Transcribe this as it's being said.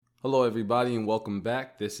Hello, everybody, and welcome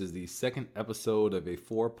back. This is the second episode of a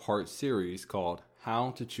four-part series called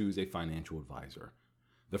How to Choose a Financial Advisor.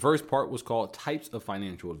 The first part was called Types of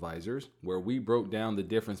Financial Advisors, where we broke down the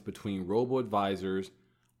difference between robo-advisors,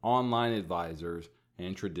 online advisors,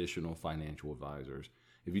 and traditional financial advisors.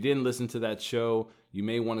 If you didn't listen to that show, you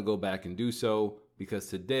may want to go back and do so, because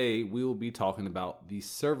today we will be talking about these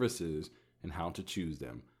services and how to choose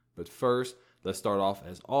them. But first, let's start off,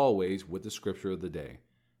 as always, with the scripture of the day.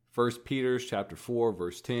 1 Peter chapter 4,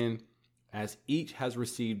 verse 10, as each has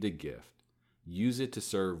received a gift, use it to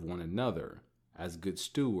serve one another as good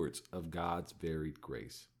stewards of God's varied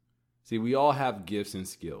grace. See, we all have gifts and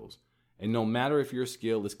skills, and no matter if your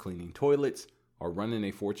skill is cleaning toilets or running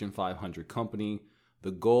a Fortune 500 company,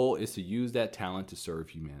 the goal is to use that talent to serve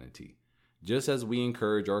humanity. Just as we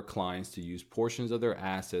encourage our clients to use portions of their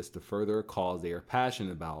assets to further a cause they are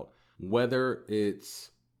passionate about, whether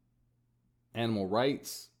it's animal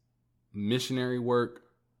rights, missionary work,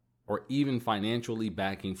 or even financially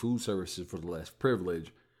backing food services for the less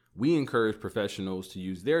privileged, we encourage professionals to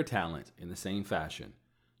use their talent in the same fashion,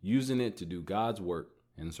 using it to do God's work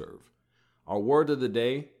and serve. Our word of the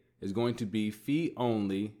day is going to be fee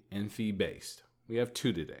only and fee based. We have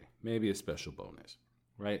two today, maybe a special bonus,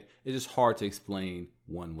 right? It is hard to explain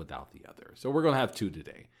one without the other. So we're going to have two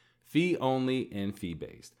today, fee only and fee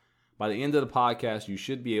based. By the end of the podcast, you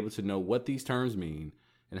should be able to know what these terms mean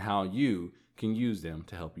and how you can use them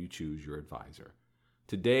to help you choose your advisor.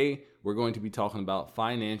 Today, we're going to be talking about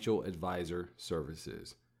financial advisor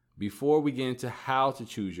services. Before we get into how to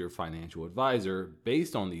choose your financial advisor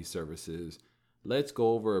based on these services, let's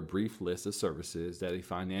go over a brief list of services that a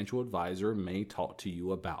financial advisor may talk to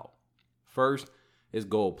you about. First is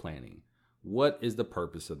goal planning. What is the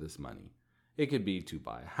purpose of this money? It could be to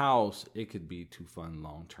buy a house. It could be to fund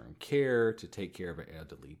long-term care, to take care of an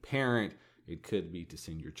elderly parent. It could be to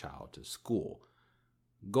send your child to school.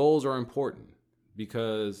 Goals are important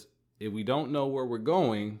because if we don't know where we're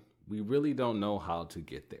going, we really don't know how to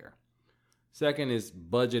get there. Second is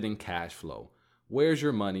budget and cash flow. Where's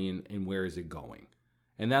your money and where is it going?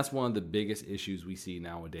 And that's one of the biggest issues we see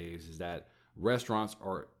nowadays is that restaurants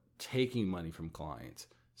are taking money from clients.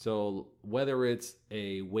 So whether it's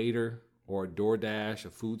a waiter or a DoorDash, a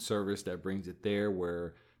food service that brings it there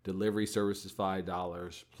where delivery service is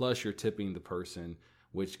 $5, plus you're tipping the person,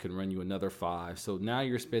 which can run you another $5. So now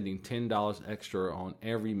you're spending $10 extra on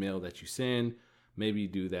every meal that you send. Maybe you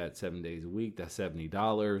do that 7 days a week. That's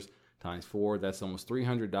 $70 times 4. That's almost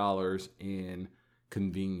 $300 in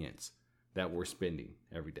convenience that we're spending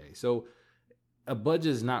every day. So a budget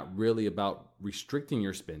is not really about restricting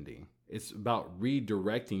your spending. It's about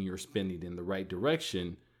redirecting your spending in the right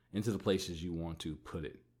direction into the places you want to put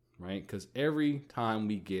it. Right? Because every time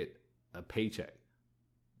we get a paycheck,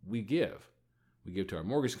 we give. We give to our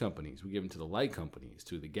mortgage companies. We give them to the light companies,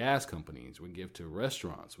 to the gas companies. We give to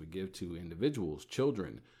restaurants. We give to individuals,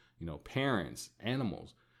 children, parents,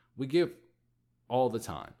 animals. We give all the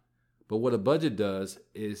time. But what a budget does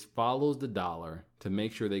is follows the dollar to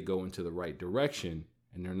make sure they go into the right direction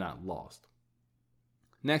and they're not lost.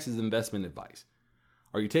 Next is investment advice.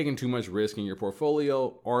 Are you taking too much risk in your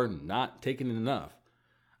portfolio or not taking enough?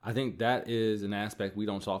 I think that is an aspect we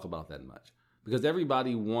don't talk about that much because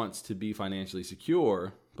everybody wants to be financially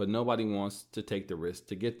secure, but nobody wants to take the risk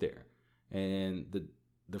to get there. And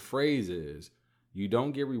the phrase is, you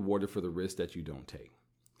don't get rewarded for the risk that you don't take.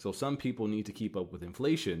 So some people need to keep up with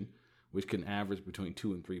inflation, which can average between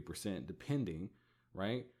 2 and 3% depending,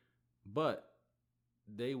 right? But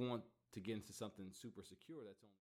they want to get into something super secure that's only